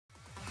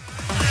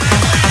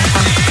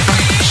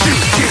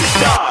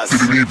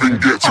even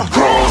get to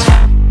cross.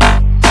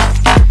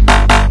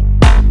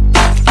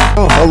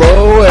 Oh,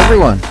 hello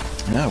everyone.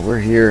 Yeah, we're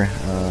here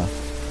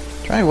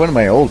trying one of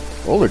my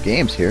older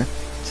games here,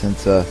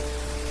 since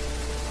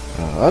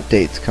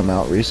updates come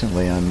out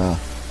recently on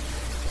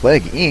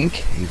Plague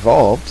Inc.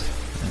 Evolved,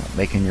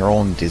 making your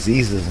own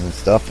diseases and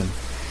stuff, and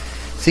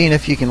seeing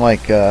if you can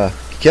like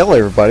kill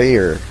everybody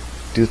or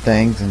do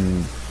things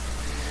and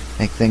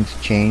make things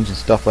change and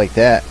stuff like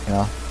that, you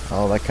know,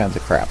 all that kinds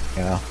of crap,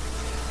 you know.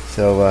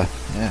 So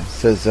yeah, it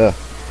says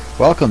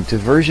welcome to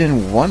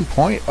version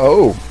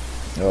 1.0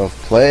 of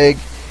Plague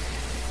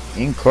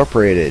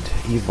Incorporated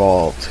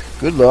Evolved.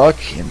 Good luck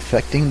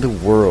infecting the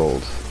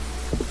world.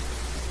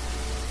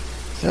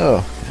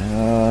 So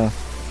yeah,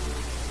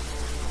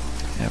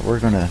 we're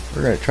gonna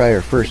try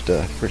our first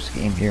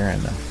game here,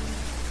 and let's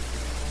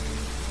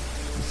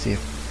see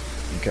if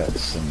we got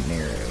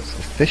scenarios,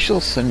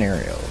 official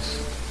scenarios.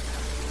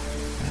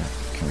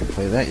 Can we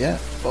play that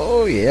yet?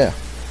 Oh yeah.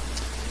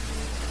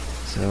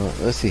 So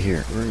let's see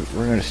here.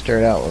 We're going to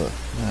start out with,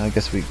 I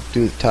guess we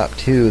do the top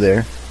two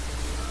there.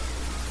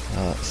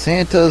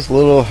 Santa's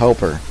Little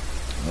Helper.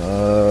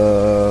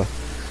 The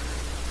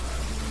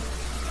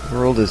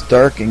world is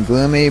dark and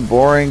gloomy.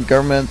 Boring.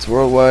 Governments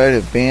worldwide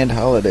have banned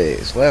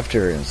holidays,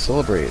 laughter, and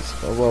celebrates.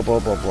 Blah blah blah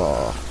blah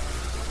blah.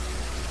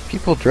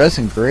 People dress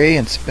in gray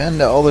and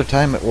spend all their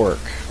time at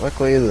work.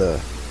 Luckily, the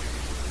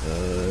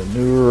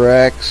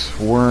Neurax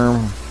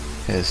worm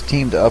has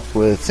teamed up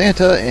with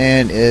Santa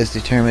and is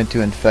determined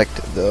to infect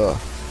the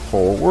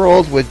whole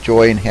world with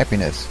joy and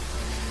happiness.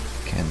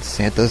 Can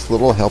Santa's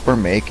Little Helper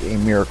make a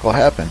miracle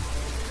happen?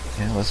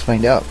 Yeah, let's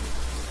find out.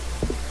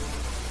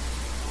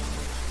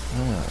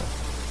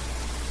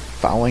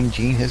 Fouling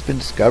gene has been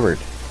discovered.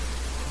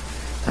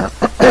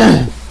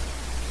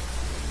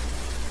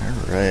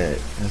 Alright,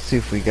 let's see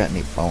if we got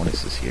any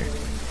bonuses here.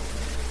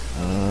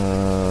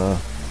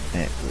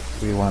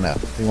 We want a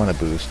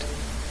boost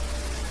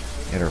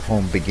at our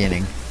home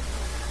beginning.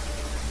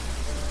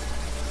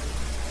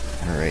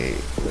 Alright,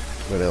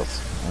 what else?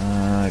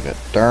 I got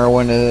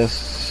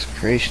Darwinist,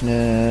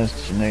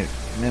 Creationist, Genetic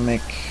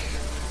Mimic.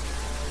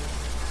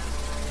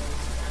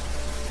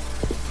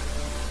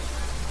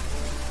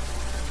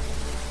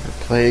 The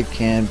plague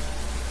can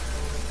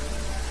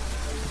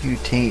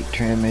mutate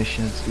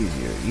transmissions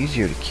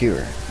easier to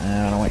cure.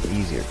 I don't want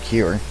easier to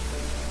cure.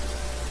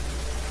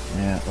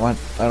 Yeah,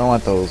 I don't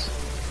want those.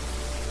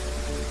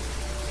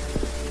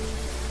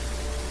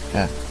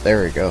 Yeah,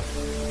 there we go.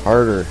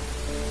 Harder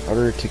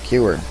to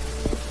cure.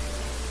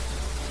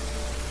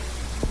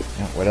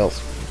 Yeah, what else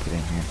we put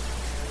in here?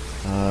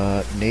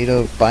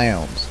 Native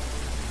biomes.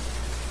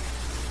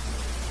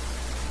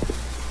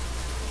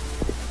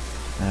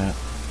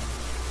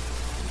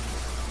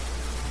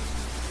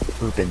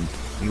 Urban.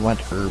 We want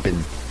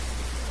urban.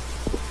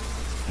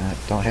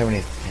 Don't have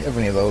any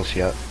of those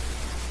yet.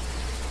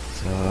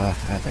 So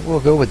I think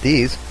we'll go with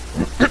these.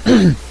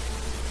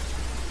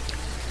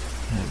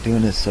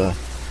 Doing this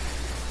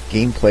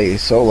gameplay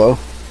solo.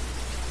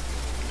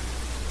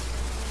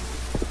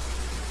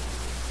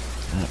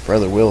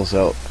 Brother Will's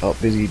out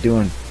busy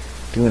doing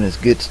his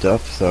good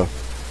stuff, so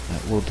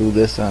we'll do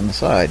this on the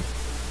side.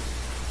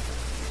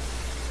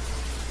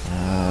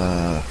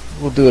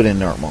 We'll do it in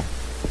normal.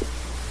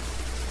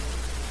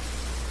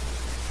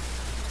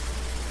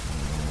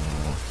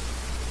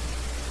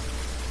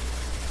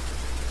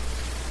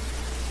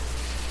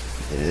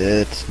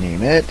 Let's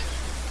name it a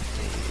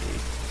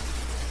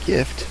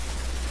gift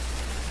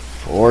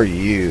for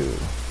you.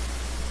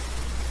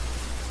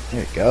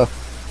 There you go.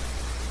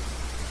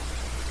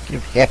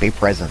 Give happy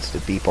presents to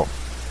people.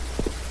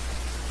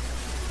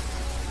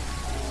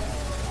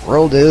 The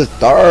world is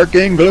dark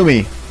and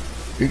gloomy.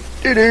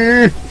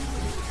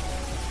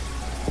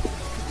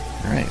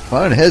 Alright,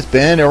 fun has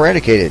been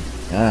eradicated.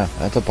 Ah,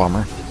 that's a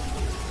bummer.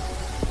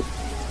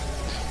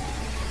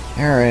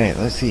 Alright,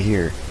 let's see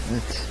here.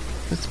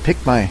 Let's pick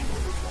my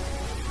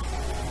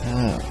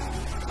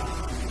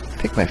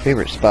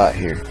favorite spot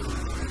here.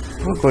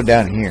 We'll go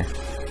down here.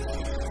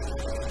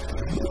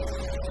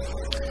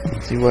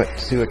 See what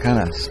kind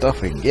of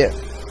stuff we can get.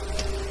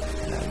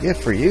 A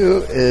gift for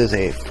you is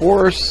a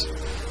force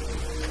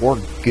for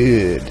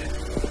good.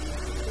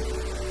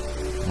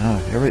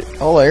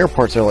 All the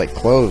airports are like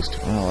closed.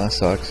 Well, that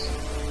sucks.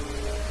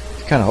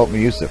 It's kind of helping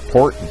me use the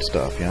port and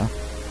stuff, you know.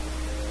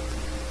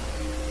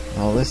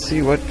 Well, let's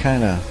see what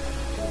kind of.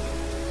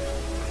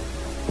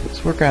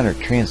 Let's work on our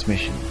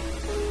transmission.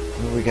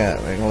 What do we got?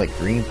 I got like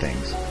green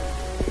things.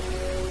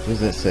 What does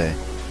that say?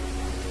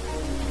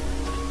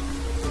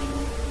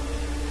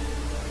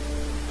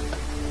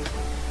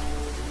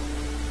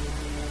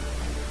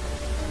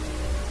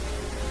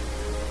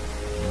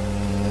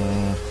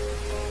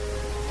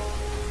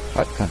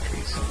 Hot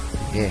countries.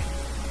 Yeah.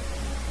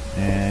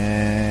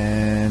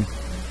 And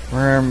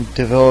worm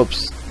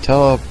develops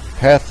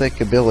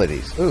telepathic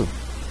abilities. Ooh,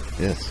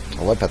 yes,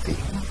 telepathy.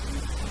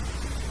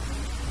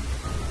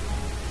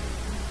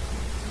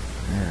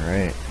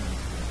 Alright.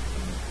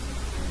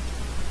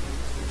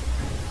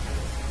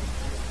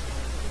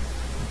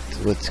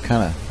 So it's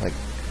kind of like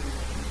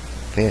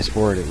fast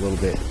forward it a little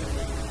bit.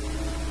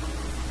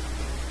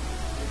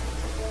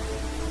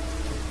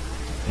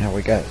 Yeah,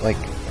 we got like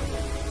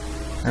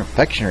our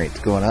infection rate's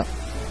going up.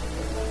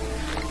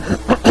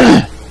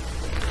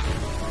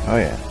 Oh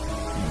yeah,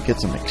 get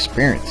some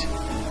experience.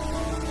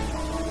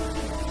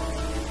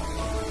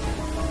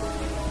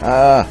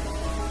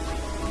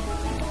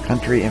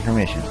 Country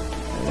information.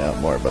 Find out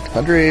more about the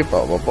country.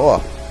 Blah blah blah.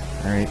 All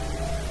right.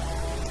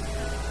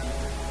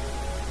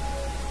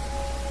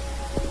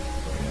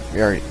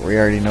 We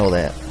already know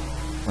that.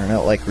 We're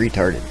not like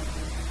retarded.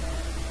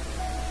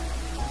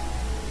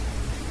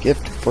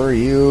 Gift for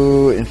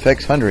you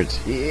infects hundreds.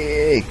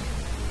 Yay!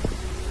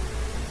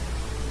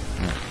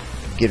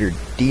 Get her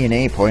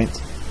DNA points.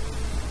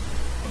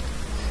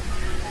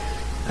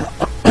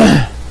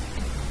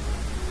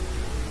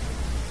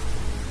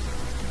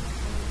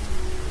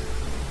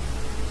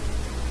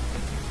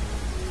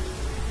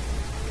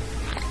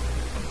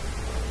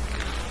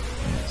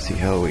 See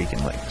how we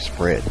can like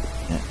spread.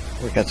 Yeah,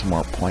 we got some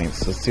more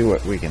points. Let's see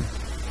what we can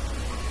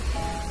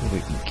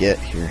get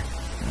here.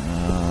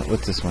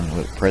 What's this one?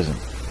 What present?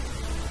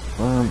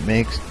 Worm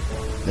makes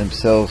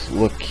themselves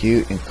look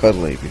cute and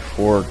cuddly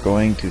before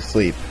going to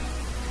sleep.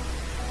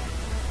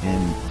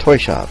 In toy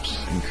shops,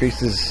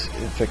 increases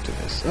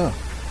effectiveness. Oh,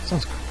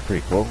 sounds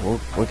pretty cool.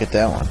 We'll get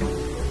that one.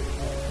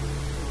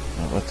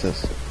 What's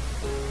this?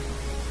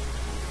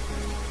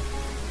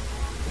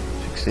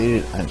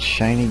 Fixated on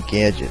shiny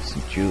gadgets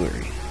and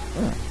jewelry.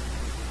 Oh.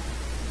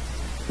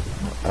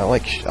 I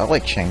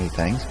like shiny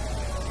things.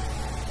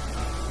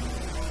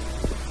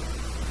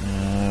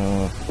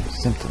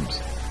 Symptoms.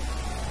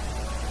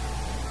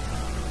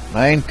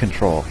 Mind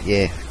control.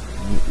 Yeah,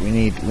 we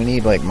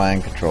need like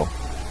mind control.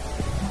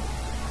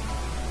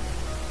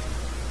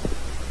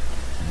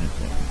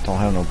 Don't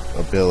have no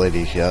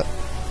abilities yet.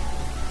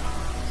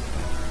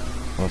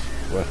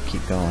 We'll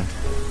keep going.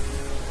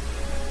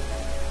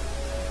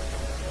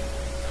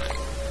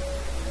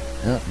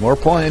 More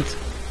points.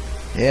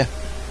 Yeah.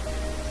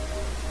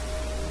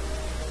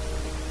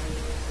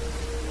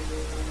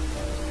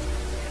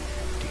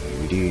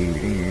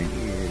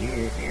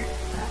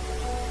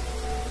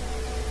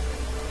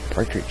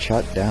 Partridge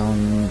shot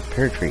down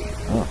pear tree.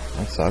 Oh,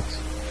 that sucks.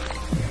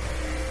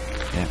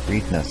 Yeah,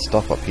 reading that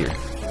stuff up here.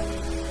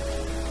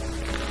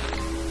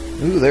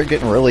 Ooh, they're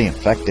getting really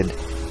infected.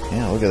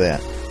 Yeah, look at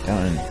that.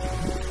 Down in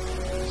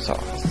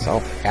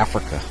South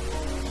Africa.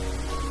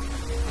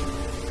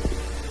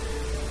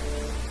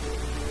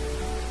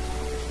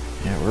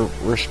 Yeah,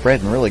 we're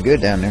spreading really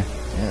good down there.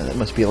 Yeah, that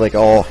must be like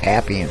all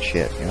happy and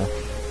shit, you know.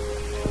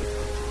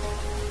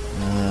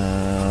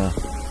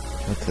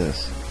 What's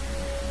this?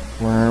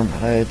 Worm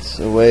hides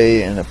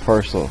away in a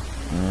parcel.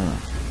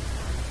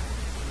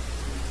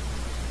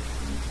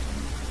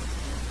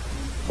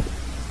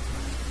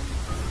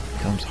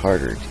 Becomes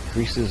harder.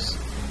 Decreases.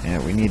 Yeah,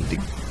 we need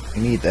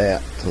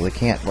that so they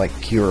can't like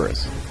cure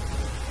us.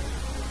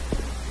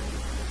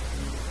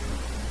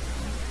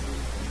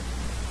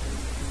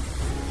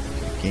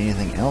 Okay,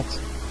 anything else?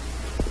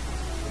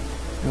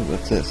 Ooh,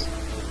 what's this?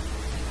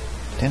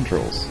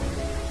 Tendrils.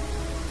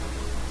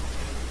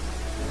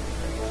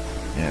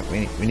 Yeah,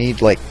 we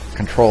need like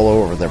control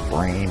over their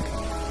brain.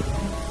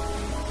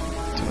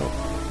 So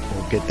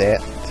we'll get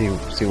that.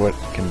 See what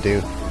it can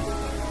do.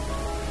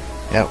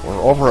 Yeah,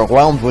 we're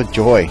overwhelmed with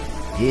joy.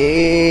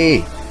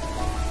 Yay!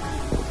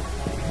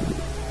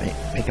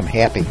 Make them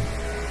happy.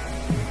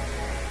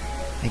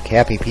 Make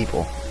happy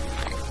people.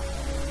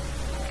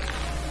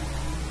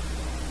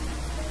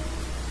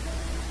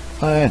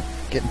 Fine,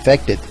 get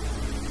infected.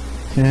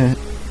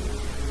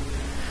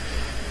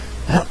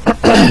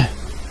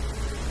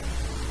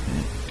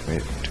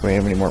 Do we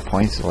have any more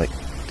points to like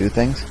do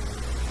things?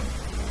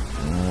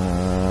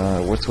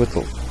 What's with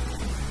the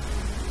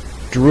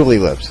drooly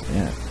lips?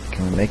 Yeah,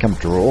 can we make them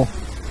drool?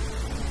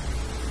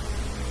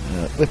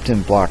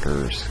 Leptin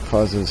blockers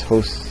causes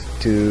hosts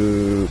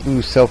to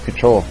lose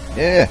self-control.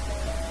 Yeah,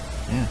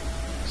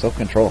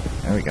 self-control.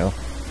 There we go.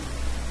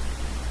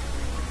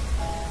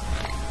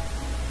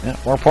 Yeah,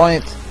 more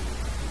points.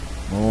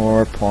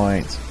 More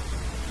points.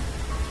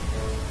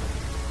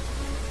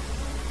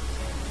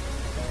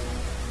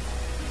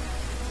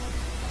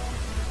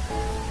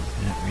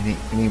 Yeah,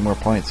 we need more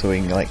points so we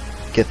can like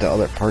get to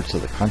other parts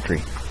of the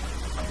country.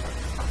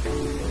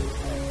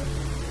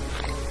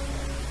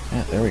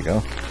 Yeah, there we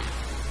go.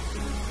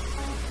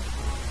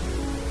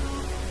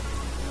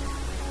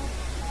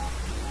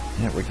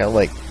 Yeah, we got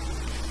like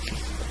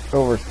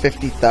over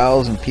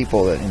 50,000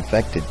 people that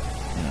infected.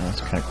 You know,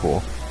 that's kind of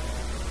cool.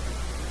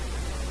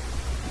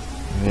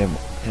 We have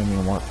any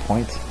more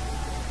points?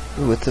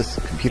 Ooh, what's this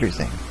computer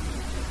thing?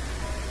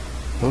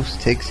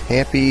 Host takes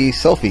happy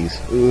selfies.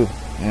 Ooh,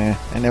 yeah,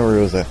 I never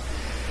was a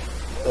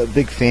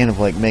big fan of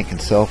like making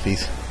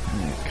selfies.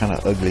 Kind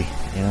of ugly,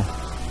 you know.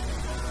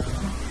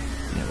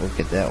 Yeah, we'll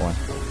get that one.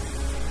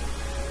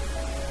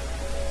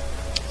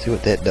 See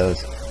what that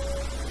does.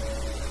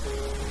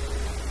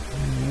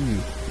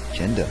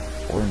 Agenda,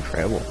 foreign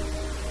travel.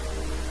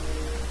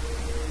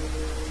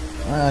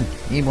 Come on,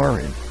 need more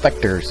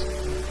infectors.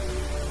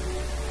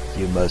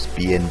 You must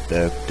be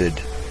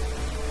infected.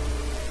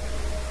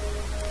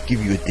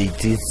 Give you the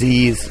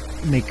disease.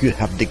 Make you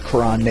have the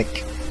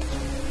chronic.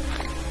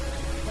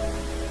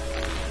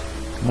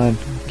 Come on,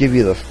 give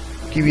you the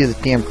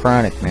damn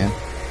chronic, man.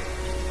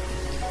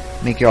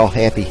 Make you all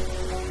happy.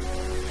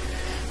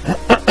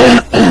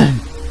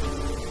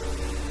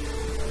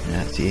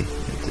 Yeah, see,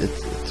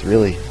 it's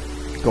really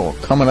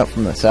coming up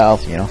from the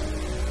south, you know.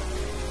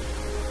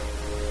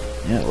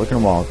 Yeah, look at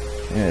them all.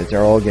 Yeah,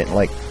 they're all getting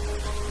like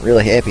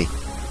really happy.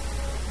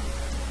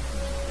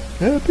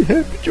 Happy,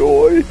 happy,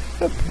 joy.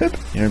 Happy, happy.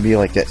 You know, it'd be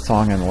like that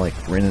song on like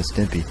Ren and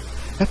Stimpy.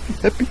 Happy,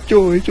 happy,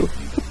 joy, joy.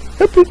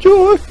 Happy,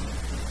 joy.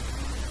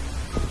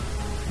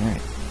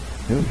 Alright.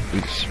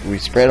 We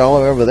spread all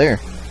over there.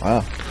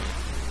 Wow.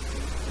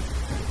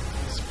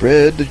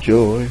 Spread the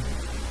joy.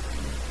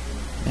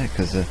 Yeah,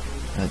 because the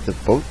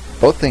boat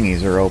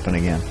thingies are open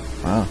again.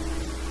 Wow.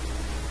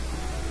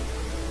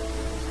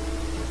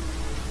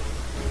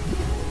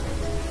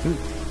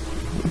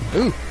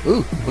 Ooh,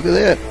 look at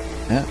that.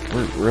 Yeah,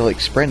 we're like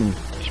spreading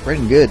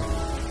good.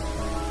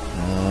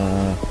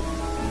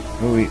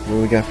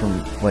 What we got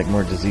from like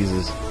more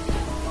diseases?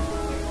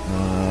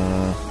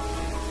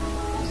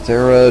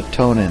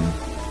 Serotonin.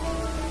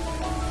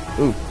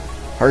 Ooh,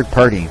 hard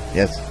party.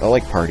 Yes, I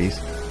like parties.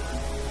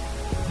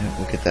 Yeah,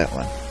 look at that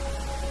one.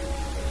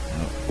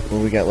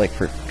 What we got like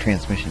for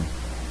transmission?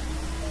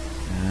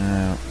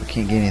 We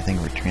can't get anything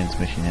for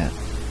transmission yet.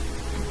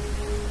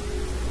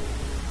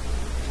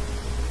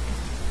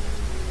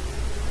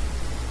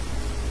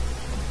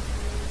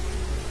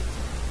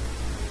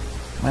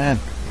 Man,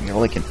 you gotta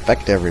like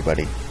infect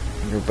everybody.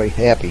 Everybody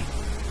happy.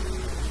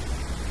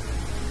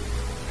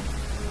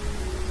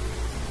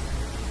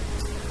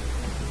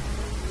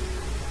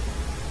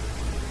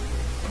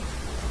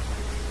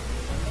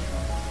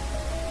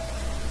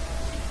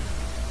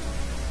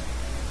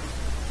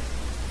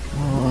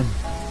 Come on.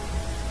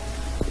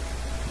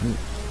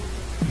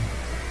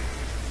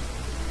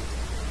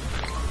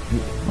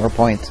 More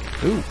points.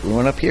 Ooh, we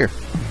went up here.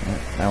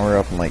 Now we're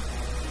up in like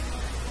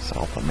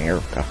South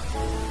America.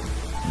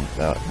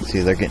 See,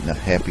 they're getting a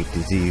happy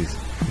disease.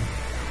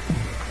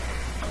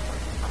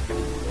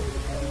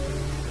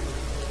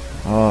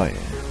 Oh yeah.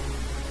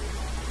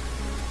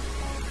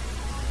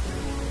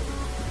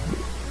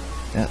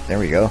 Yeah, there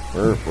we go.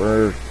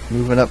 We're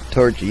moving up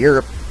towards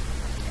Europe,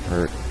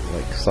 or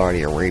like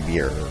Saudi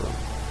Arabia or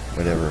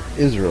whatever,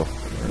 Israel,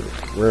 or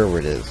wherever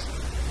it is.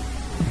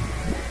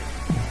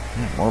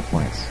 Yeah, more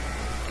points.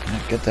 Yeah,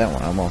 get that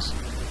one almost.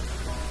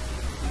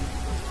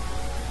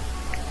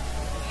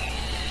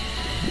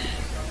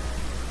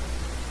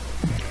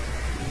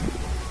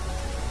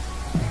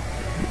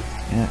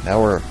 Yeah,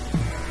 now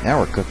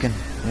we're cooking.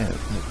 Yeah,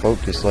 the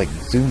boat just like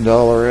zoomed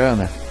all around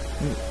there.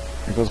 Ooh,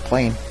 there goes a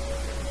plane.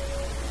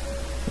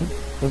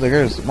 Ooh,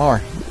 there's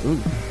more. Ooh,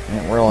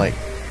 and we're like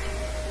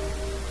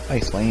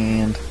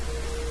Iceland,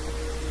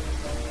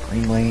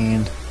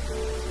 Greenland.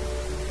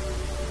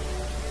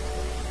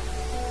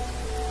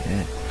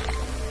 Yeah,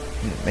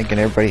 making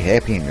everybody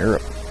happy in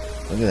Europe.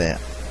 Look at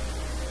that.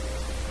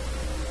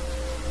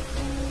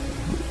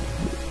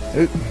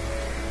 Ooh,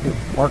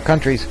 more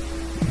countries.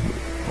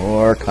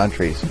 More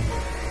countries.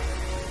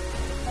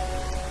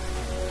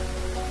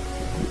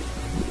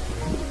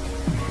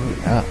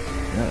 Yeah,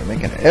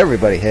 making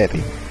everybody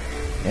happy.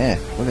 Yeah,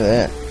 look at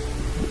that.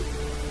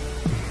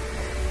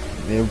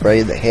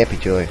 Everybody the happy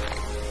joy.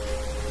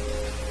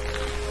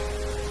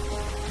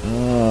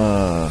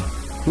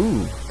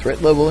 Ooh,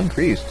 threat level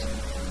increased.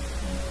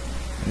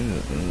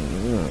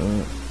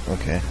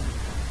 Okay.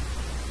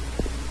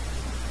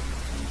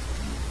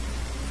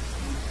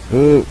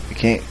 Ooh, we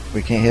can't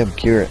have them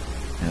cure it.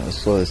 Yeah, let's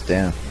slow this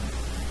down.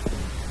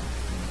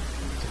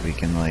 So we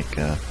can like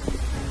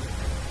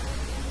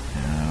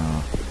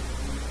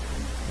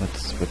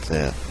what's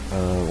that?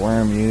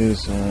 Worm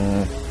use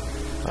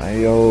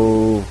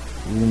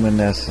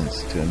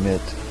bioluminescence to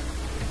emit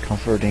a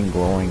comforting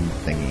glowing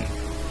thingy.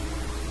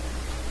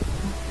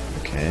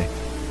 Okay.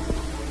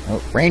 Oh,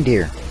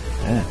 reindeer.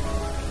 Yeah.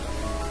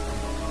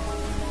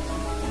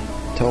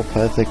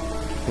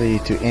 Telepathically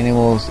to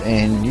animals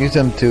and use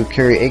them to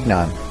carry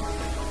eggnog.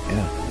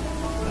 Yeah.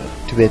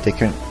 Too bad they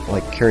couldn't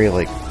like carry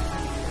like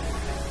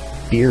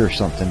beer or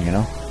something, you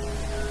know.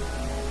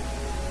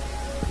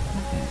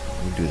 Yeah,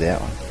 we'll do that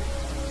one.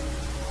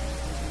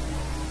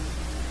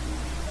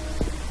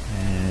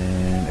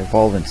 And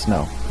evolve in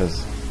snow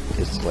because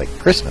it's like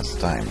Christmas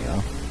time, you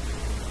know.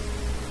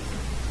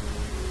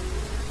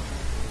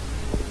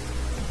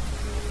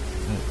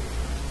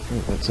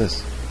 Ooh, what's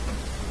this?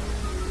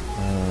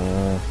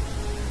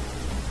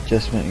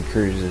 Adjustment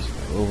encourages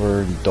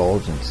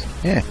overindulgence.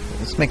 Yeah,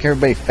 let's make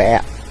everybody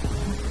fat.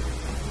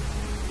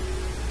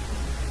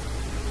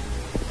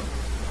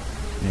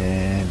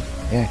 And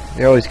yeah,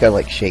 they always gotta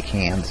like shake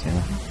hands, you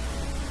know.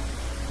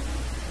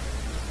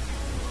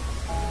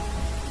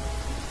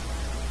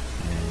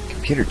 And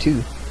computer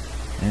too.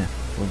 Yeah,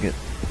 we'll get,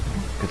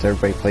 because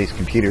everybody plays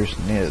computers.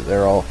 And yeah,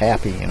 they're all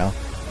happy, you know.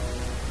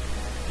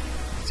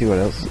 Let's see what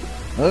else.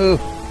 Oh,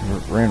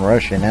 we're in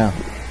Russia now.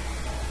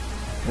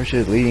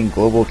 Russia's leading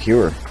global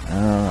cure.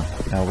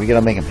 No, we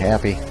gotta make them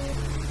happy.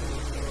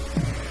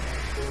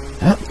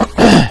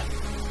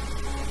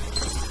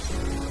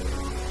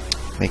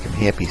 Make them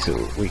happy so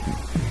we can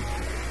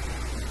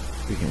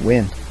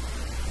win.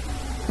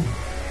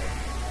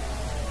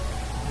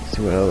 Let's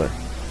see what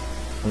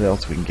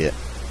else we can get.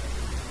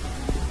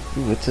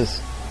 Ooh, what's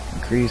this?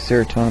 Increased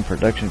serotonin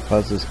production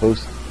causes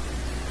host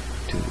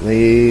to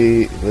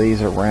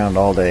laze around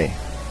all day.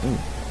 Ooh,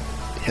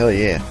 hell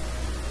yeah.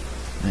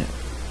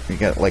 We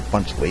got like a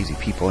bunch of lazy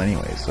people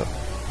anyway, so.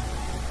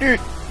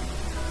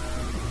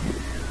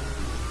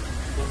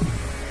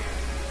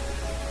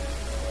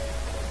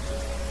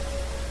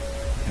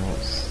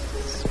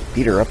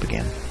 Speed her up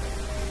again.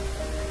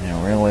 You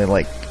know, we're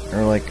like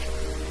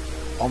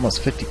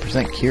almost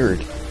 50%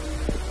 cured.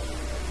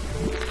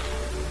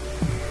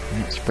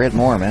 Yeah, spread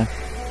more, man.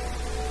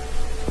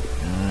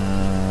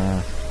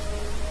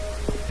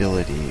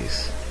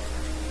 Abilities.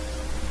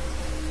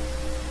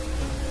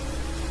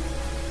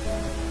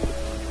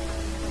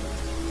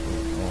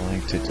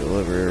 Link to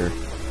deliver.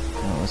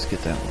 Oh, let's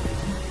get that one.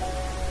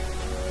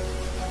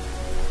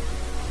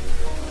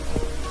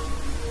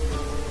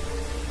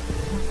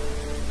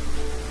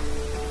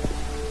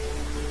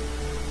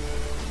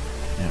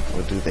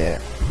 We'll do that.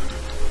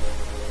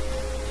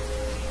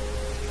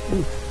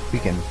 Ooh, we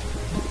can.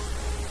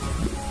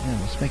 Yeah,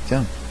 let's make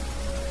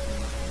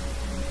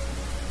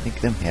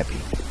them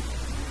happy.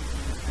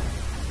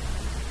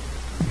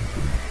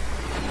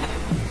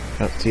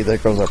 Oh, see, there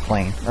goes our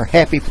plane, our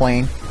happy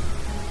plane.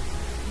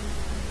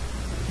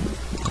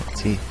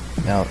 Let's see,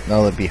 now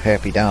they'll be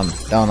happy down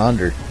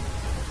under.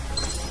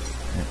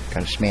 Yeah,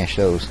 gotta smash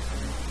those.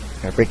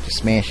 Gotta break the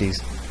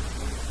smashies.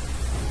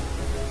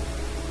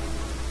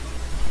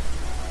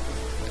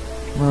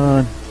 Come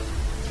on.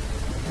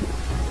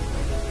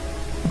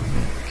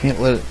 Can't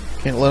let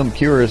them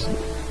cure us.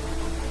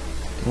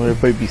 Don't want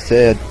everybody be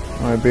sad. I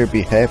want everybody to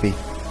be happy.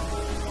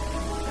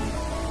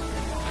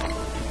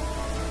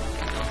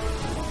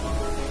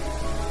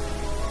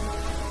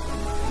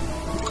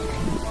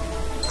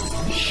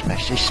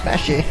 Smashy,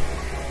 smashy,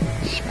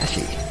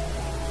 smashy.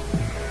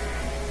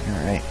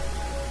 All right.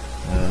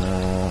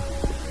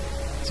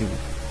 Let's see.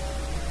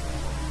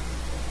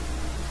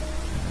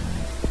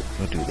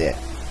 We'll do that.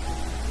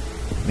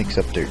 Mix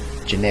up their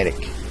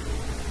genetic.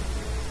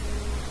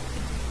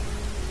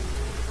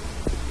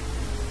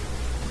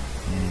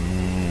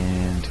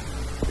 And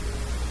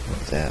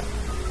what's that?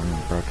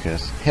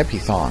 Broadcast. Happy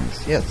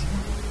songs. Yes.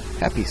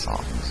 Happy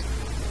songs.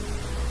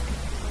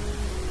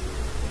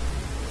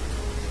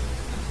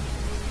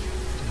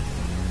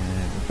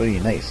 And we'll go to the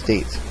United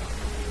States.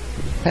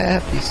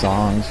 Happy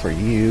songs for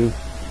you.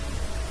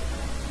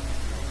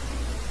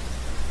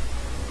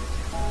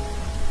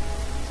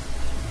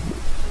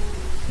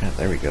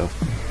 There we go.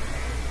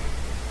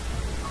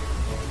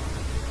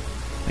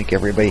 Make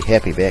everybody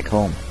happy back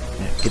home.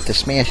 Yeah, get the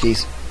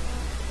smashies.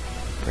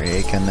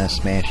 Break on the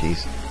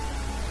smashies.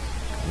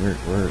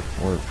 We're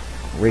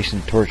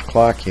racing towards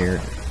clock here.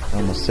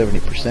 Almost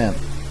 70%.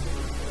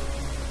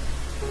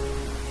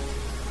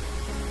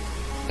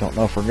 Don't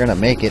know if we're gonna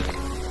make it.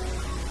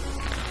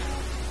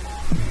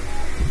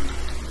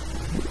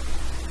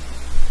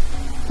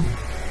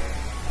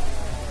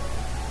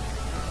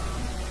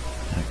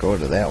 I'll go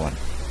to that one.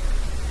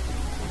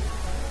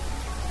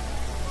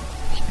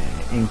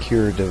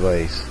 Incure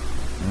device.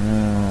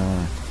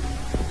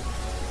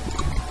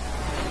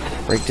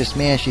 Break the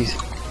smashies.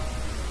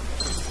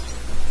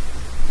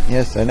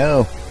 Yes, I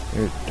know.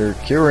 They're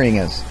curing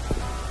us.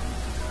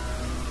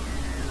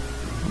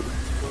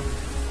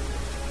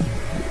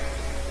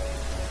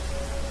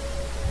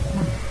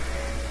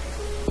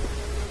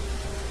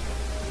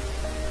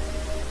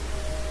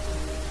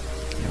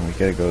 And we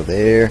gotta go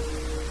there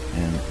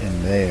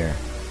and there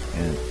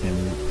and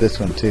this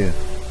one too.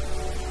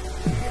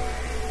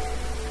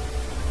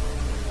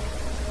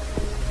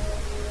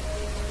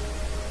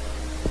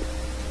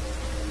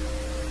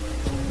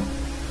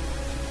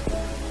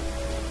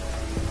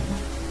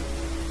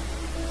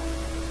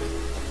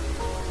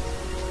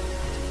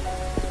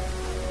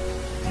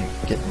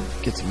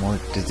 Get some more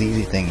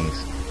diseasey thingies.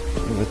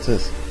 Ooh, what's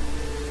this?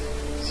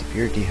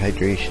 Severe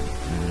dehydration.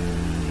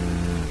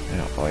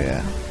 Oh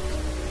yeah.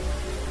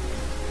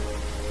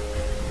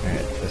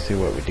 Alright, let's see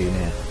what we do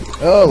now.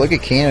 Oh, look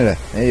at Canada.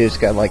 They just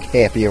got like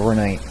happy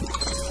overnight.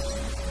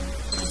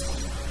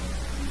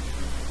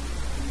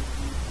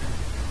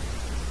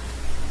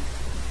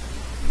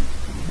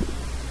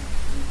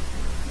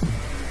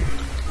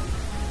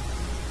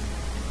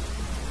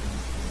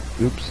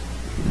 Oops.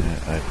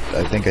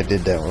 I think I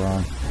did that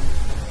wrong.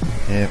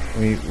 Yeah,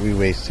 we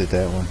wasted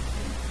that one.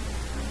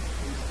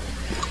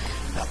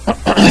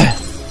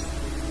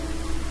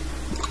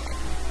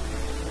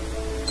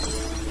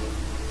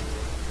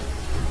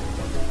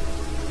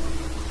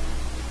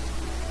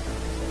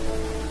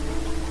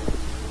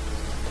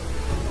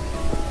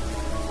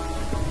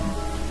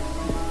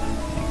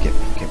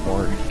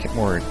 Get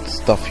more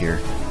stuff here.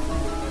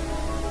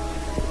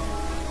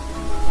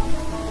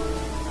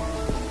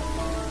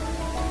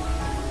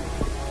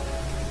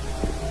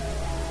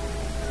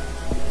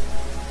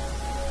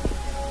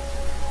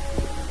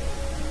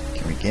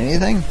 Get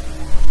anything?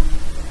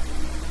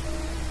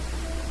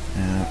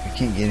 No, we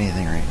can't get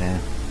anything right now.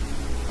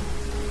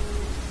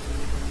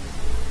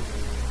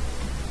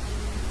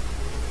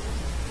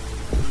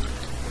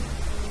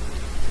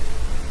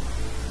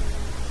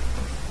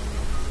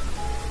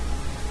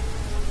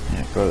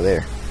 Yeah, go to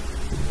there.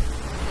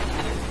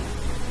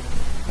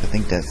 I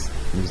think that's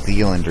New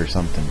Zealand or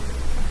something.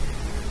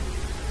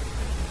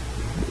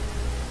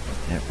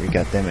 Yep, we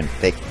got them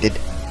infected.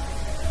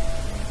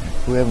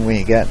 Who haven't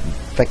we got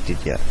infected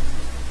yet?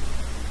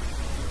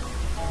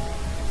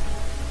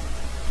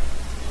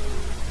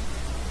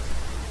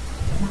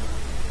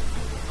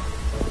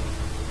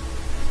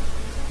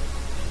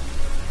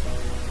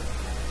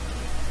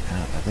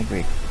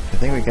 I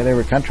think we got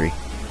every country.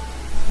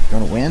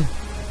 Gonna win?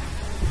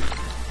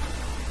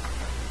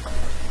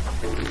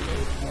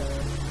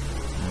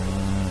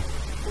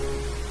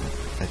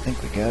 I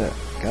think we got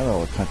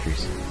all the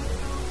countries.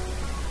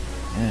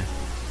 Yeah.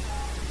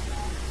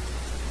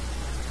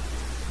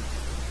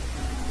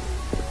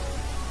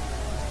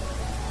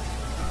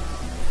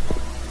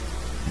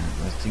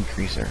 Let's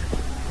increase our.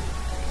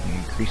 Can we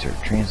increase our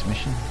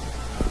transmission?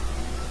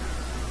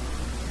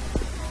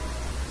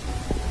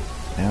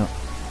 No.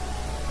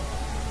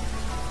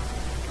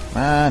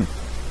 Come on.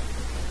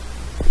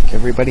 Make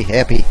everybody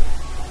happy.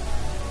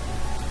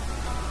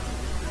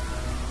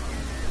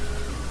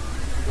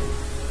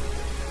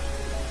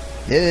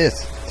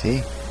 Yes,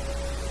 see?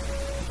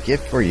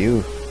 Gift for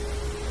you.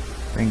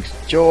 Brings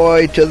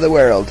joy to the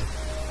world.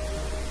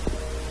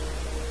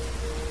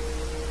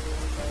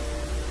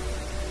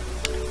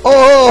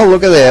 Oh,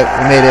 look at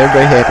that. We made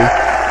everybody happy.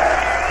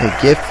 A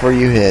gift for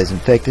you has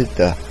infected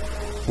the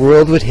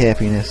world with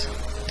happiness.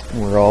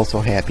 We're all so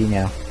happy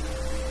now.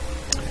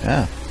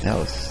 Yeah, that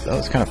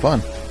was kind of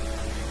fun.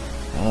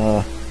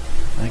 I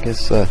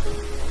guess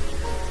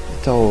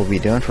that's all we'll be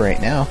doing for right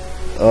now.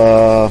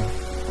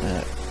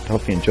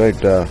 Hope you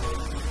enjoyed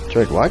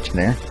watching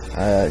there.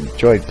 I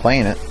enjoyed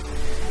playing it.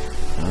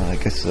 I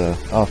guess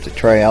I'll have to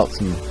try out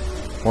some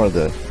more of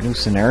the new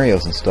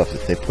scenarios and stuff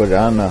that they put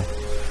on the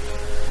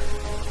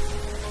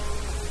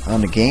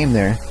game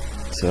there.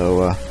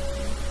 So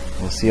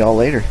we'll see y'all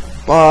later.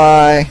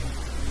 Bye.